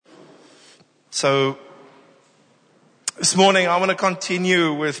So this morning I want to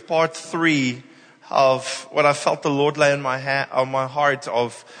continue with part 3 of what I felt the Lord lay on my heart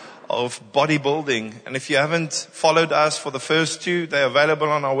of bodybuilding. And if you haven't followed us for the first 2, they're available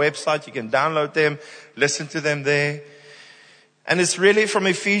on our website. You can download them, listen to them there. And it's really from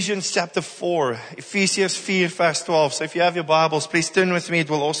Ephesians chapter 4, Ephesians 4 verse 12. So if you have your Bibles, please turn with me. It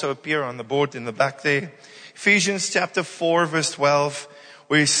will also appear on the board in the back there. Ephesians chapter 4 verse 12.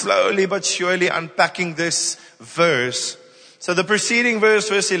 We're slowly but surely unpacking this verse. So the preceding verse,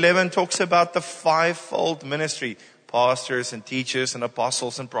 verse 11, talks about the fivefold ministry. Pastors and teachers and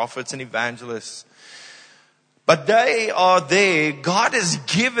apostles and prophets and evangelists. But they are there. God has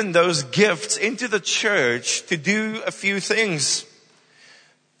given those gifts into the church to do a few things.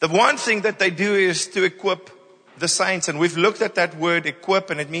 The one thing that they do is to equip the saints. And we've looked at that word equip,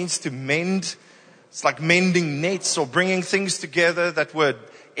 and it means to mend. It's like mending nets or bringing things together that were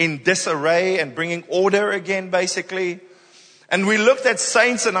in disarray and bringing order again, basically. And we looked at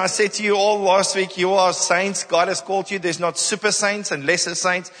saints, and I said to you all last week, you are saints. God has called you. There's not super saints and lesser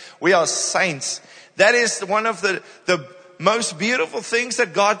saints. We are saints. That is one of the most beautiful things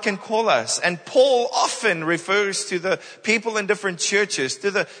that God can call us. And Paul often refers to the people in different churches,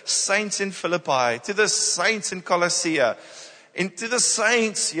 to the saints in Philippi, to the saints in Colossae, to the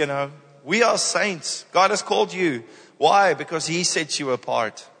saints, We are saints. God has called you. Why? Because He sets you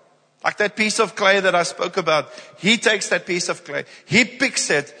apart. Like that piece of clay that I spoke about. He takes that piece of clay. He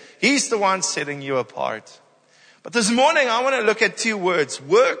picks it. He's the one setting you apart. But this morning I want to look at 2 words.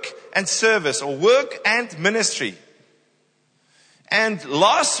 Work and service, or work and ministry. And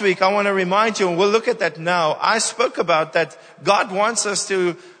last week I want to remind you, and we'll look at that now. I spoke about that God wants us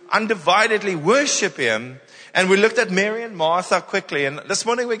to undividedly worship Him. And we looked at Mary and Martha quickly. And this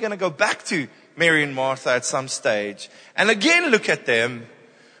morning we're going to go back to Mary and Martha at some stage. And again look at them.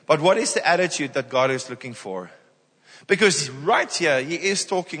 But what is the attitude that God is looking for? Because right here He is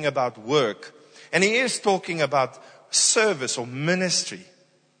talking about work. And He is talking about service or ministry.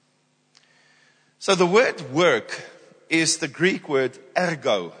 So the word work is the Greek word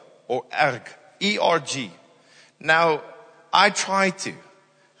ergo or erg. E-R-G. Now I try to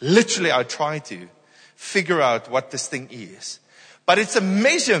figure out what this thing is. But it's a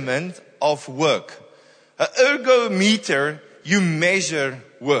measurement of work. An ergometer, you measure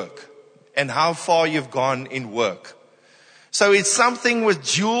work and how far you've gone in work. So it's something with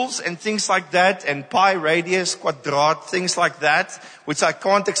joules and things like that, and pi, radius, quadrat, things like that, which I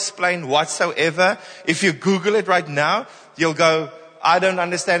can't explain whatsoever. If you Google it right now, you'll go, I don't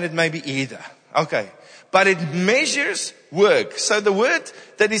understand it maybe either. Okay. But it measures work. So the word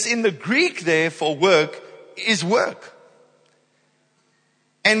that is in the Greek there for work is work.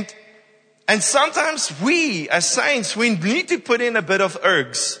 And sometimes we as saints, we need to put in a bit of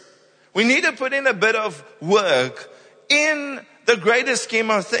ergs. We need to put in a bit of work in the greater scheme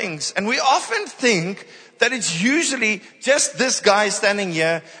of things. And we often think that it's usually just this guy standing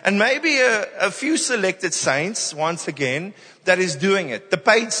here and maybe a few selected saints, once again, that is doing it. The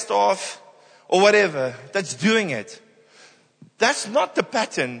paid staff, or whatever, that's doing it. That's not the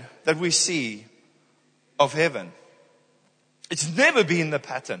pattern that we see of heaven. It's never been the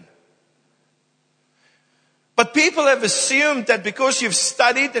pattern. But people have assumed that because you've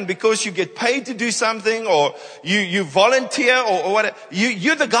studied and because you get paid to do something, or you volunteer or whatever,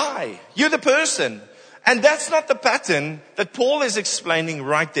 you're the guy, you're the person. And that's not the pattern that Paul is explaining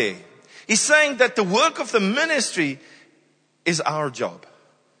right there. He's saying that the work of the ministry is our job.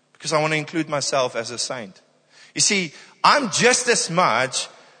 Because I want to include myself as a saint. You see, I'm just as much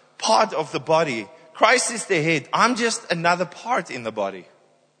part of the body. Christ is the head. I'm just another part in the body.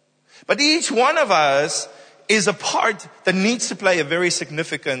 But each one of us is a part that needs to play a very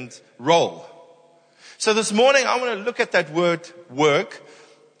significant role. So this morning I want to look at that word work,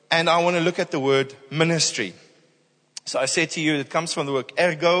 and I want to look at the word ministry. So I said to you, it comes from the word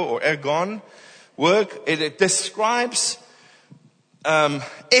ergo or ergon. Work, it describes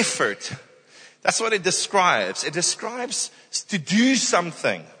effort. That's what it describes. It describes to do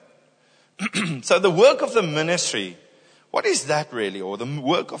something. So the work of the ministry, what is that really? Or the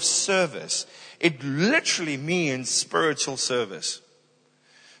work of service? It literally means spiritual service.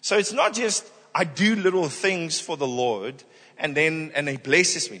 So it's not just I do little things for the Lord and He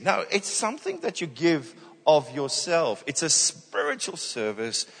blesses me. No, it's something that you give of yourself. It's a spiritual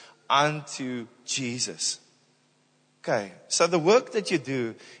service unto Jesus. Okay, so the work that you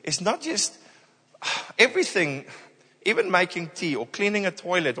do is not just everything, even making tea or cleaning a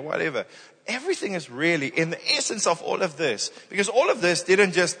toilet or whatever. Everything is really in the essence of all of this. Because all of this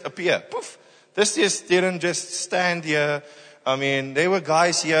didn't just appear. Poof. This just didn't just stand here I mean, there were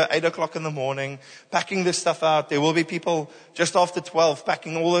guys here 8 o'clock in the morning packing this stuff out. There will be people just after 12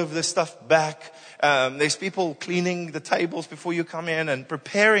 packing all of this stuff back. There's people cleaning the tables before you come in and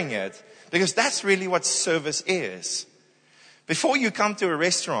preparing it, because that's really what service is. Before you come to a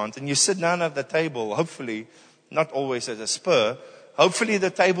restaurant and you sit down at the table, hopefully, not always as a spur, hopefully the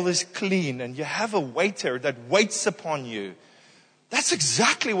table is clean and you have a waiter that waits upon you. That's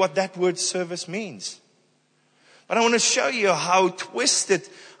exactly what that word service means. But I want to show you how twisted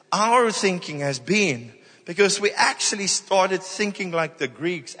our thinking has been, because we actually started thinking like the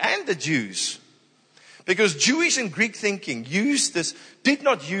Greeks and the Jews. Because Jewish and Greek thinking did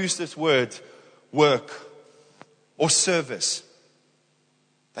not use this word work or service.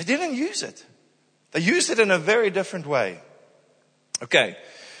 They didn't use it. They used it in a very different way. Okay.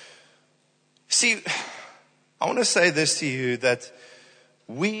 See, I want to say this to you, that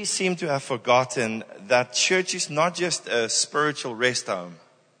we seem to have forgotten that church is not just a spiritual rest home.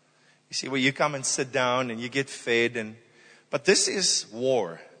 You see, where you come and sit down and you get fed, but this is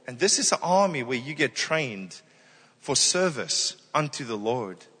war. And this is an army where you get trained for service unto the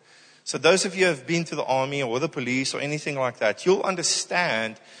Lord. So those of you who have been to the army or the police or anything like that, you'll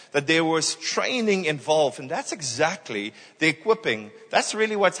understand that there was training involved. And that's exactly the equipping. That's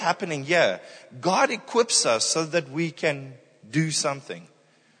really what's happening here. God equips us so that we can do something.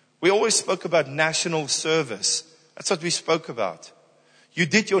 We always spoke about national service. That's what we spoke about. You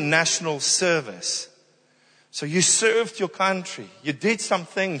did your national service. So you served your country. You did some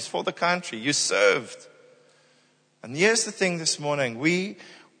things for the country. You served. And here's the thing this morning. We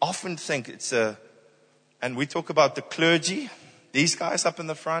often think and we talk about the clergy, these guys up in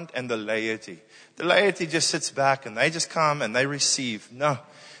the front, and the laity. The laity just sits back and they just come and they receive. No,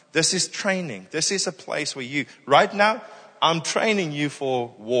 this is training. This is a place where right now, I'm training you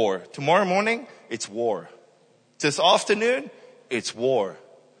for war. Tomorrow morning, it's war. This afternoon, it's war.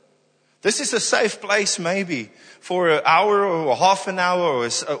 This is a safe place maybe for an hour or half an hour or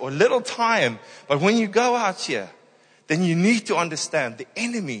a little time. But when you go out here, then you need to understand the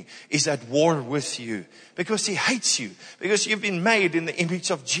enemy is at war with you, because he hates you, because you've been made in the image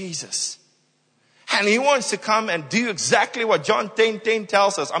of Jesus. And he wants to come and do exactly what John 10:10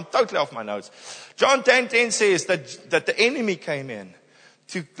 tells us. I'm totally off my notes. John 10:10 says that the enemy came in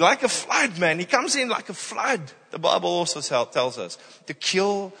like a flood, man. He comes in like a flood. The Bible also tells us to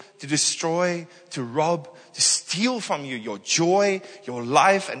kill, to destroy, to rob, to steal from you your joy, your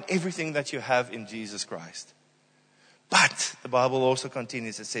life, and everything that you have in Jesus Christ. But the Bible also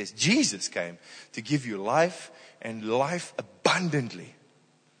continues. It says Jesus came to give you life, and life abundantly.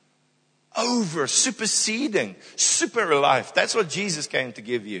 Superseding, super life. That's what Jesus came to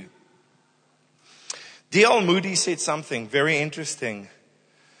give you. D.L. Moody said something very interesting.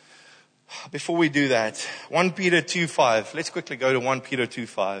 Before we do that, 1 Peter 2:5. Let's quickly go to 1 Peter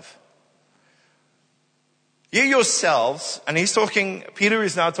 2:5. You yourselves, and Peter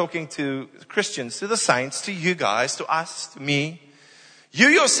is now talking to Christians, to the saints, to you guys, to us, to me. You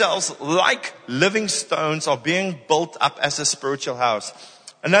yourselves, like living stones, are being built up as a spiritual house.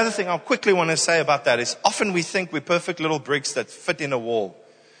 Another thing I quickly want to say about that is often we think we're perfect little bricks that fit in a wall.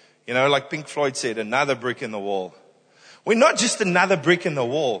 You know, like Pink Floyd said, another brick in the wall. We're not just another brick in the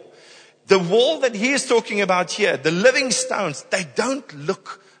wall. The wall that he is talking about here, the living stones, they don't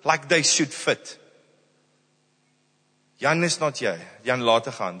look like they should fit. Jan is not jy. Jan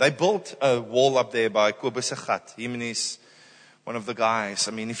later gaan. They built a wall up there by Kobus se gat. He's one of the guys.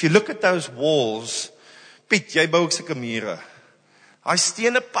 I mean, if you look at those walls, Piet, jy bou ook sulke mure. Hy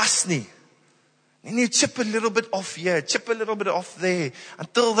stene pas nie. And you chip a little bit off here, chip a little bit off there,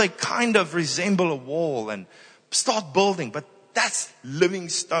 until they kind of resemble a wall and start building. But that's living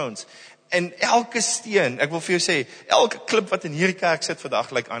stones. En elke steen, ek wil vir jou sê, elke klip wat in hierdie kerk sit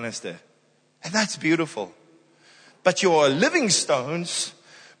vandag lyk anderste. And that's beautiful. But you are living stones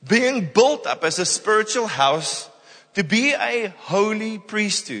being built up as a spiritual house to be a holy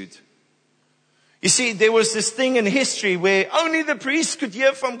priesthood. You see, there was this thing in history where only the priests could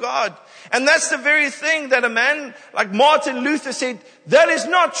hear from God. And that's the very thing that a man like Martin Luther said, that is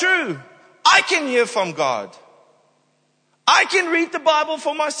not true. I can hear from God. I can read the Bible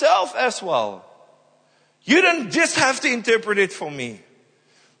for myself as well. You don't just have to interpret it for me.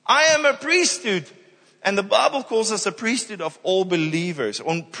 I am a priesthood. And the Bible calls us a priesthood of all believers.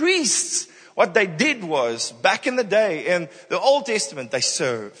 On priests, what they did was, back in the day, in the Old Testament, they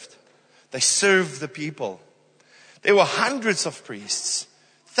served. They served the people. There were hundreds of priests,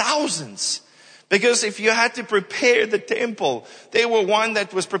 thousands. Because if you had to prepare the temple, there were one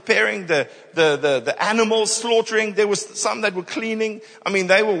that was preparing the animals, slaughtering. There was some that were cleaning.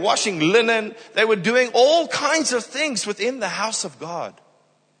 They were washing linen. They were doing all kinds of things within the house of God.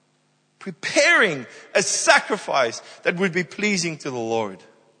 Preparing a sacrifice that would be pleasing to the Lord.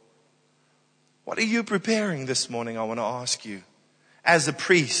 What are you preparing this morning, I want to ask you, as a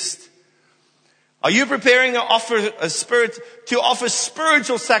priest? Are you preparing to offer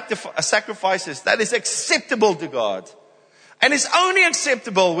spiritual sacrifices that is acceptable to God? And it's only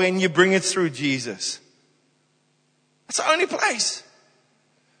acceptable when you bring it through Jesus. That's the only place.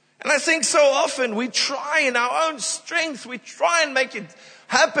 And I think so often we try in our own strength, we try and make it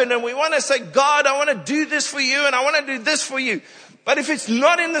happen, and we want to say, God, I want to do this for you, and I want to do this for you. But if it's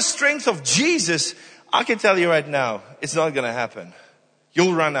not in the strength of Jesus, I can tell you right now, it's not going to happen.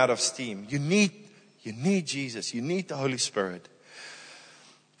 You'll run out of steam. You need Jesus. You need the Holy Spirit.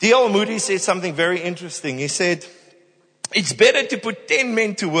 D.L. Moody said something very interesting. He said, it's better to put 10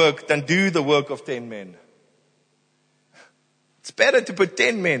 men to work than do the work of 10 men. It's better to put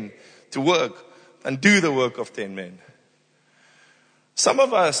 10 men to work than do the work of 10 men. Some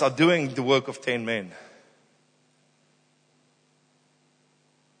of us are doing the work of 10 men.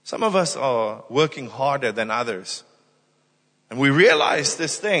 Some of us are working harder than others. And we realize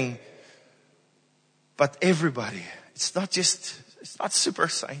this thing. But everybody, it's not super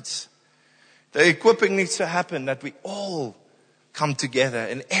saints. The equipping needs to happen that we all come together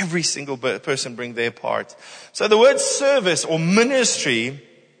and every single person bring their part. So the word service or ministry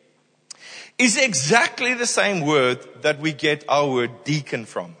is exactly the same word that we get our word deacon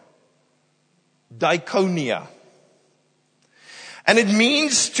from. Diakonia. And it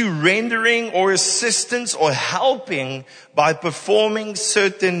means to rendering or assistance or helping by performing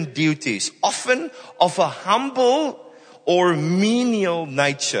certain duties, often of a humble or menial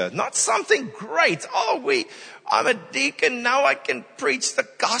nature. Not something great. I'm a deacon, now I can preach the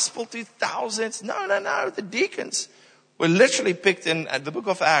gospel to thousands. No. The deacons were literally picked in the book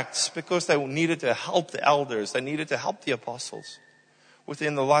of Acts because they needed to help the elders. They needed to help the apostles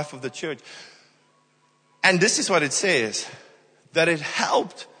within the life of the church. And this is what it says. That it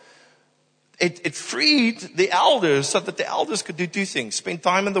helped, it freed the elders so that the elders could do two things. Spend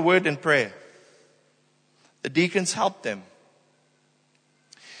time in the Word and prayer. The deacons helped them.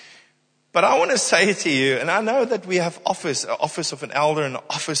 But I want to say to you, and I know that we have an office of an elder and an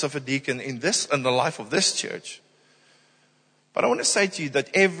office of a deacon in the life of this church. But I want to say to you that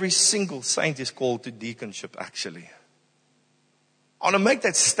every single saint is called to deaconship actually. I want to make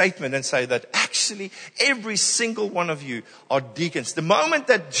that statement and say that actually every single one of you are deacons. The moment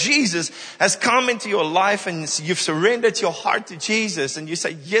that Jesus has come into your life and you've surrendered your heart to Jesus and you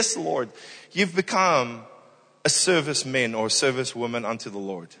say, yes, Lord, you've become a serviceman or a servicewoman unto the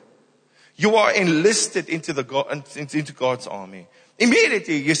Lord. You are enlisted into God's army.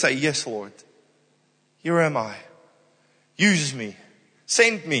 Immediately you say, yes, Lord, here am I. Use me.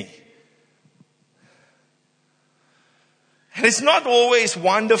 Send me. And it's not always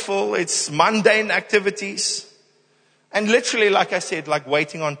wonderful. It's mundane activities. And literally, like I said, like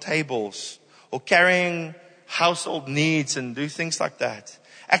waiting on tables or carrying household needs and do things like that.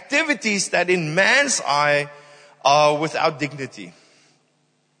 Activities that in man's eye are without dignity.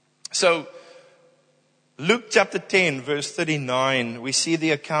 So, Luke chapter 10, verse 39, we see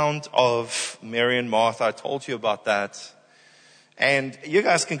the account of Mary and Martha. I told you about that. And you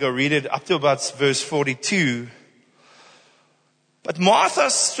guys can go read it up to about verse 42. But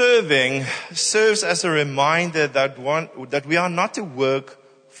Martha's serving serves as a reminder that we are not to work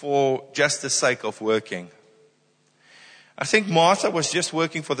for just the sake of working. I think Martha was just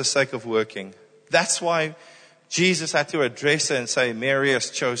working for the sake of working. That's why Jesus had to address her and say, Mary has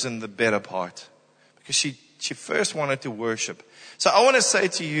chosen the better part. Because she first wanted to worship. So I want to say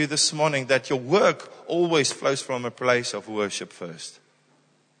to you this morning that your work always flows from a place of worship first.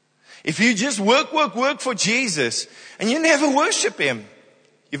 If you just work for Jesus and you never worship Him,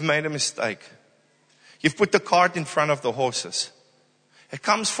 you've made a mistake. You've put the cart in front of the horses. It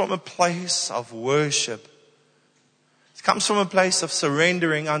comes from a place of worship. It comes from a place of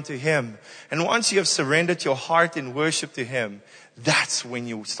surrendering unto Him. And once you have surrendered your heart in worship to Him, that's when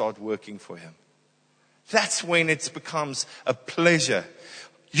you start working for Him. That's when it becomes a pleasure.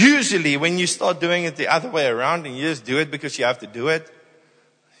 Usually when you start doing it the other way around and you just do it because you have to do it,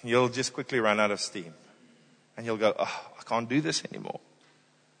 you'll just quickly run out of steam. And you'll go, I can't do this anymore.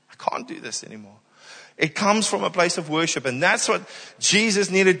 I can't do this anymore. It comes from a place of worship. And that's what Jesus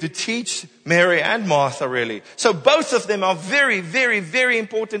needed to teach Mary and Martha, really. So both of them are very, very, very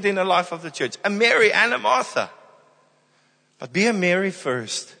important in the life of the church. A Mary and a Martha. But be a Mary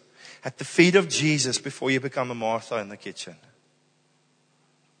first. at the feet of Jesus before you become a Martha in the kitchen.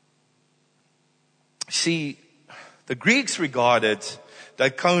 See, the Greeks regarded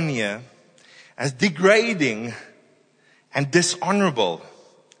diakonia as degrading and dishonorable.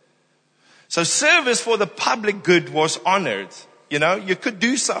 So service for the public good was honored. You know, you could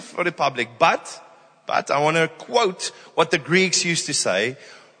do stuff for the public, but I want to quote what the Greeks used to say: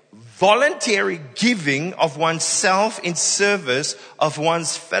 voluntary giving of oneself in service of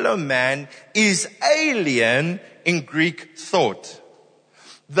one's fellow man is alien in Greek thought.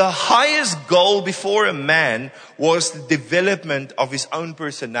 The highest goal before a man was the development of his own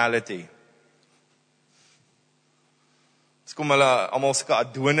personality. Dis kom hulle almal sulke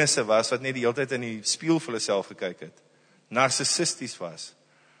Adonisse was wat net die hele tyd in die spieël vir hulle self gekyk het. Narcissisties was.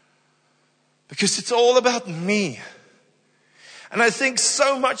 Because it's all about me. And I think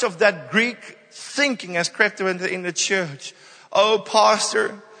so much of that Greek thinking has crept in the church. Oh,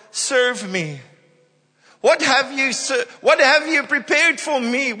 pastor, serve me. What have you prepared for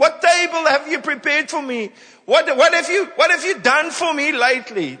me? What table have you prepared for me? What have you done for me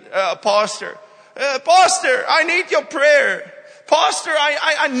lately, pastor? Pastor, I need your prayer. Pastor,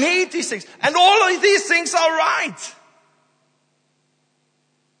 I need these things. And all of these things are right.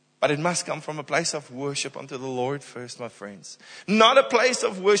 But it must come from a place of worship unto the Lord first, my friends. Not a place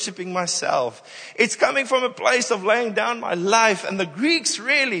of worshiping myself. It's coming from a place of laying down my life. And the Greeks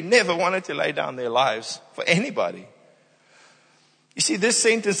really never wanted to lay down their lives for anybody. You see, this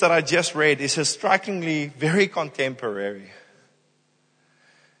sentence that I just read is strikingly very contemporary.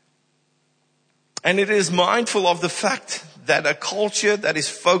 And it is mindful of the fact that a culture that is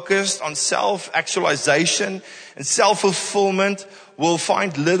focused on self-actualization and self-fulfillment will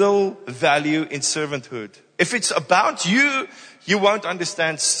find little value in servanthood. If it's about you, you won't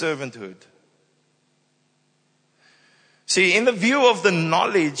understand servanthood. See, in the view of the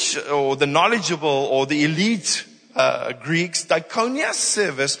knowledge or the knowledgeable or the elite Greeks, diakonia's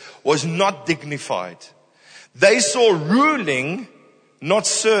service was not dignified. They saw ruling, not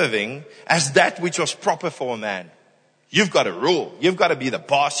serving, as that which was proper for a man. You've got to rule. You've got to be the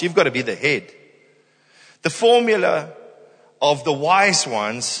boss. You've got to be the head. The formula of the wise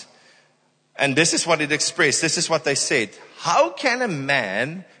ones, and this is what it expressed. This is what they said. How can a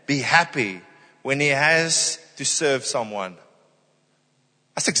man be happy when he has to serve someone?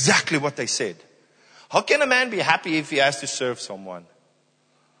 That's exactly what they said. How can a man be happy if he has to serve someone?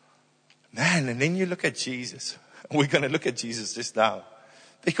 Man, and then you look at Jesus. We're going to look at Jesus just now.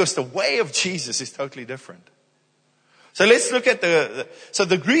 Because the way of Jesus is totally different. So let's look at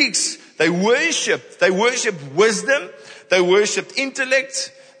the Greeks, they worshipped wisdom, they worshipped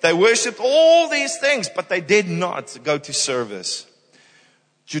intellect, they worshipped all these things, but they did not go to service.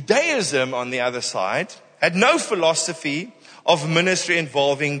 Judaism, on the other side, had no philosophy of ministry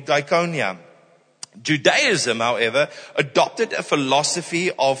involving diakonia. Judaism, however, adopted a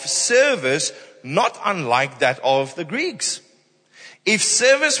philosophy of service not unlike that of the Greeks. If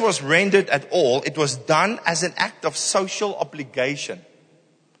service was rendered at all, it was done as an act of social obligation.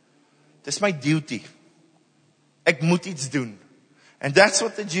 Dis my duty. Ek moet iets doen. And that's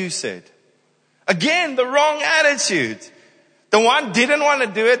what the Jews said. Again, the wrong attitude. The one didn't want to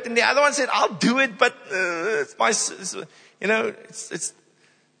do it, and the other one said, I'll do it, but it's my, it's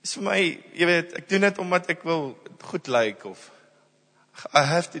vir my, jy weet, ek doen dit omdat ek wil goed lyk of I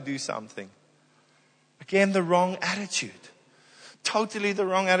have to do something. Again, the wrong attitude. Totally the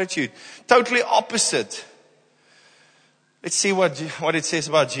wrong attitude. Totally opposite. Let's see what it says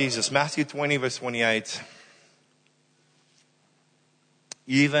about Jesus. Matthew 20 verse 28.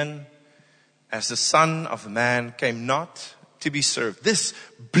 Even as the Son of Man came not to be served. This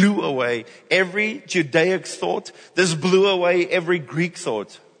blew away every Judaic thought. This blew away every Greek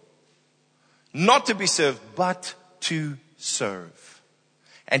thought. Not to be served, but to serve.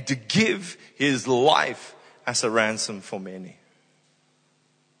 And to give his life as a ransom for many.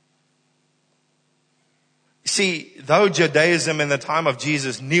 See, though Judaism in the time of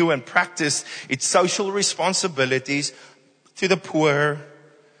Jesus knew and practiced its social responsibilities to the poor,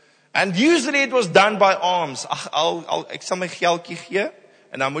 and usually it was done by alms. Ek sal my geldjie gee,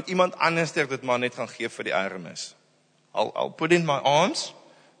 en dan moet iemand anders dit maar net gaan gee vir die armes. I'll put in my alms,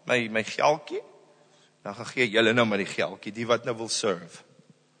 my geldjie, dan gaan gee julle nou maar die geldjie, die wat nou wil serve.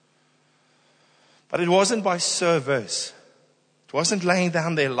 But it wasn't by service. It wasn't laying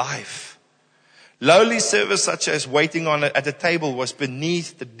down their life. Lowly service such as waiting at a table was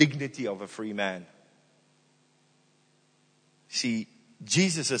beneath the dignity of a free man. See,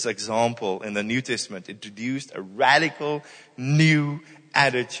 Jesus' example in the New Testament introduced a radical new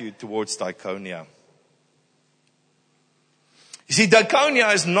attitude towards diakonia. You see,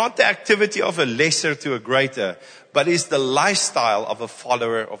 diakonia is not the activity of a lesser to a greater, but is the lifestyle of a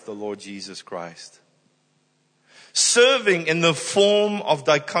follower of the Lord Jesus Christ. Serving in the form of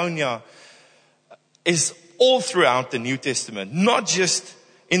diakonia is all throughout the New Testament, not just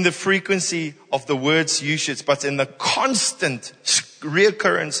in the frequency of the words usage, but in the constant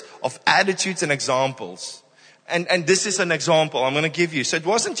reoccurrence of attitudes and examples. And this is an example I'm going to give you. So it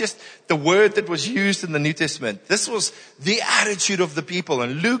wasn't just the word that was used in the New Testament. This was the attitude of the people.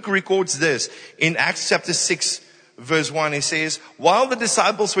 And Luke records this in Acts chapter 6, verse 1. He says, while the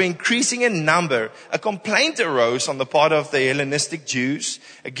disciples were increasing in number, a complaint arose on the part of the Hellenistic Jews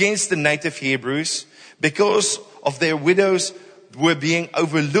against the native Hebrews because of their widows were being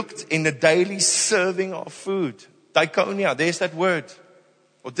overlooked in the daily serving of food. Diakonia, there's that word.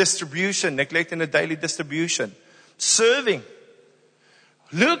 Or distribution, neglect in the daily distribution. Serving.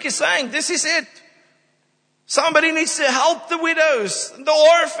 Luke is saying, this is it. Somebody needs to help the widows, the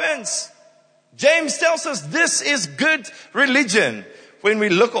orphans. James tells us this is good religion when we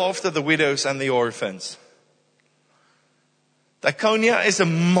look after the widows and the orphans. Diakonia is a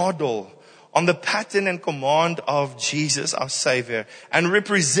model on the pattern and command of Jesus, our Savior, and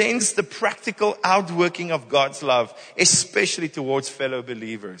represents the practical outworking of God's love, especially towards fellow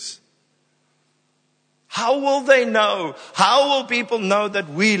believers. How will they know? How will people know that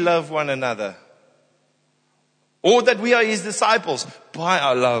we love one another? Or that we are His disciples? By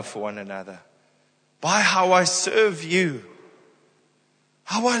our love for one another. By how I serve you.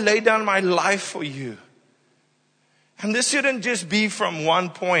 How I lay down my life for you. And this shouldn't just be from one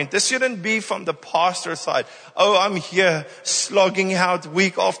point. This shouldn't be from the pastor side. Oh, I'm here slogging out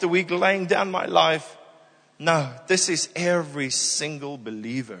week after week, laying down my life. No, this is every single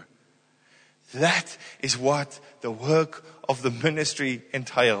believer. That is what the work of the ministry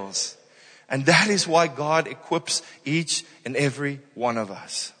entails. And that is why God equips each and every one of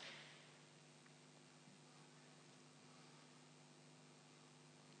us.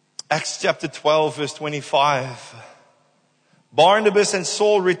 Acts chapter 12, verse 25. Barnabas and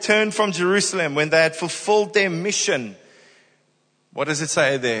Saul returned from Jerusalem when they had fulfilled their mission. What does it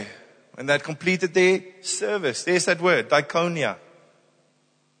say there? When they had completed their service. There's that word, diakonia.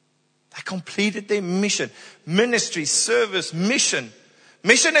 They completed their mission. Ministry, service, mission.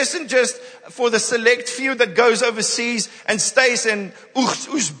 Mission isn't just for the select few that goes overseas and stays in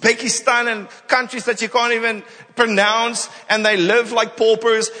Uzbekistan and countries that you can't even pronounce, and they live like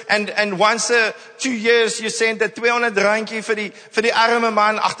paupers, and once a 2 years you send a 200 randjie vir die arme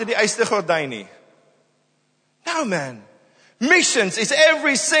man agter die ystergordyn nie. No, man. Missions is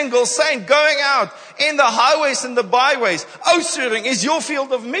every single saint going out in the highways and the byways. Oudtshoorn is your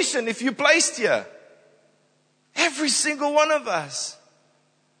field of mission if you're placed here. Every single one of us.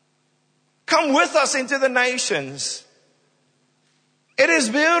 Come with us into the nations. It is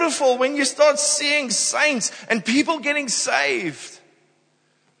beautiful when you start seeing saints and people getting saved.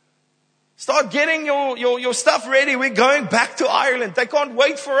 Start getting your stuff ready. We're going back to Ireland. They can't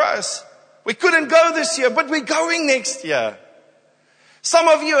wait for us. We couldn't go this year, but we're going next year. Some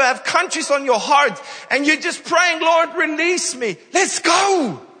of you have countries on your heart and you're just praying, Lord, release me. Let's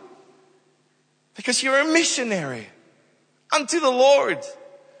go. Because you're a missionary unto the Lord.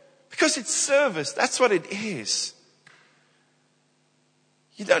 Because it's service. That's what it is.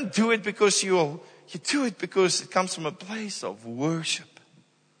 You don't do it because you do it because it comes from a place of worship.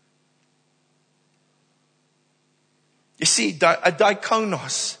 You see, a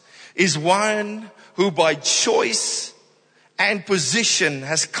diakonos is one who by choice and position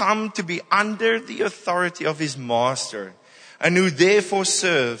has come to be under the authority of his master and who therefore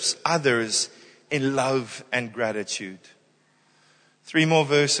serves others in love and gratitude. 2 more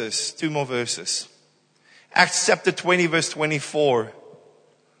verses. Acts chapter 20, verse 24.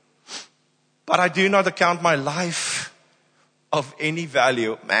 But I do not account my life of any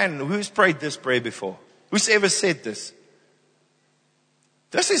value. Man, who's prayed this prayer before? Who's ever said this?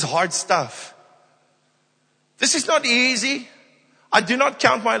 This is hard stuff. This is not easy. I do not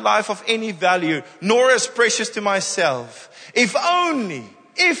count my life of any value, nor as precious to myself. If only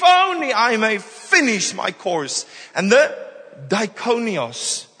I may finish my course and the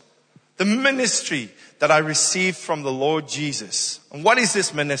diakonios, the ministry that I received from the Lord Jesus. And what is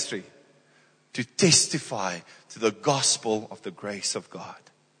this ministry? To testify to the gospel of the grace of God.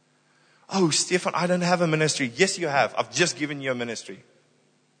 Oh, Stephan, I don't have a ministry. Yes, you have. I've just given you a ministry.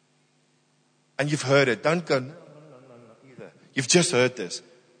 And you've heard it. Don't go, no, either. You've just heard this.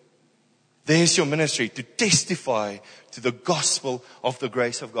 There's your ministry, to testify to the gospel of the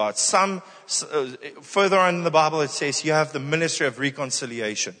grace of God. Further on in the Bible, it says you have the ministry of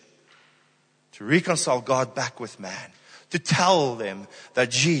reconciliation. To reconcile God back with man. To tell them that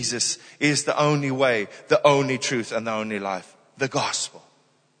Jesus is the only way, the only truth, and the only life. The gospel.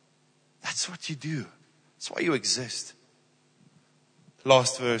 That's what you do. That's why you exist.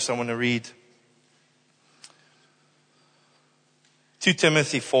 Last verse I want to read. 2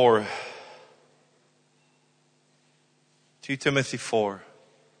 Timothy 4. 2 Timothy 4,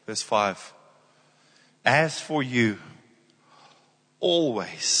 verse 5. As for you,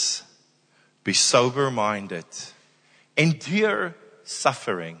 always be sober-minded. Endure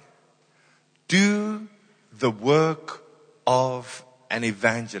suffering. Do the work of an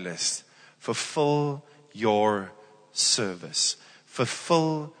evangelist. Fulfill your service.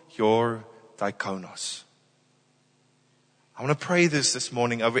 Fulfill your diakonos. I want to pray this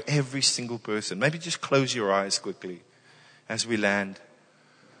morning over every single person. Maybe just close your eyes quickly as we land.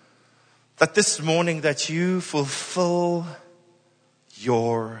 That this morning that you fulfill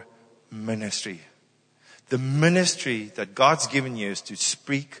your ministry. The ministry that God's given you is to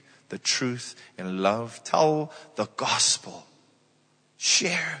speak the truth in love. Tell the gospel.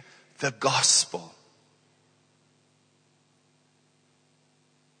 Share the gospel.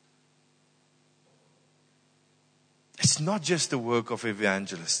 It's not just the work of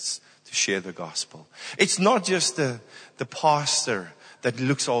evangelists to share the gospel. It's not just the pastor that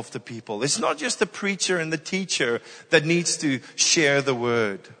looks after people. It's not just the preacher and the teacher that needs to share the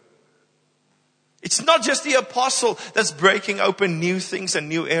word. It's not just the apostle that's breaking open new things and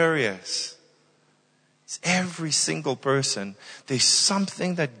new areas. It's every single person. There's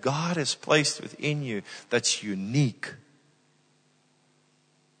something that God has placed within you that's unique.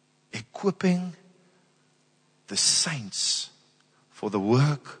 Equipping the saints for the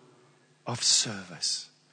work of service.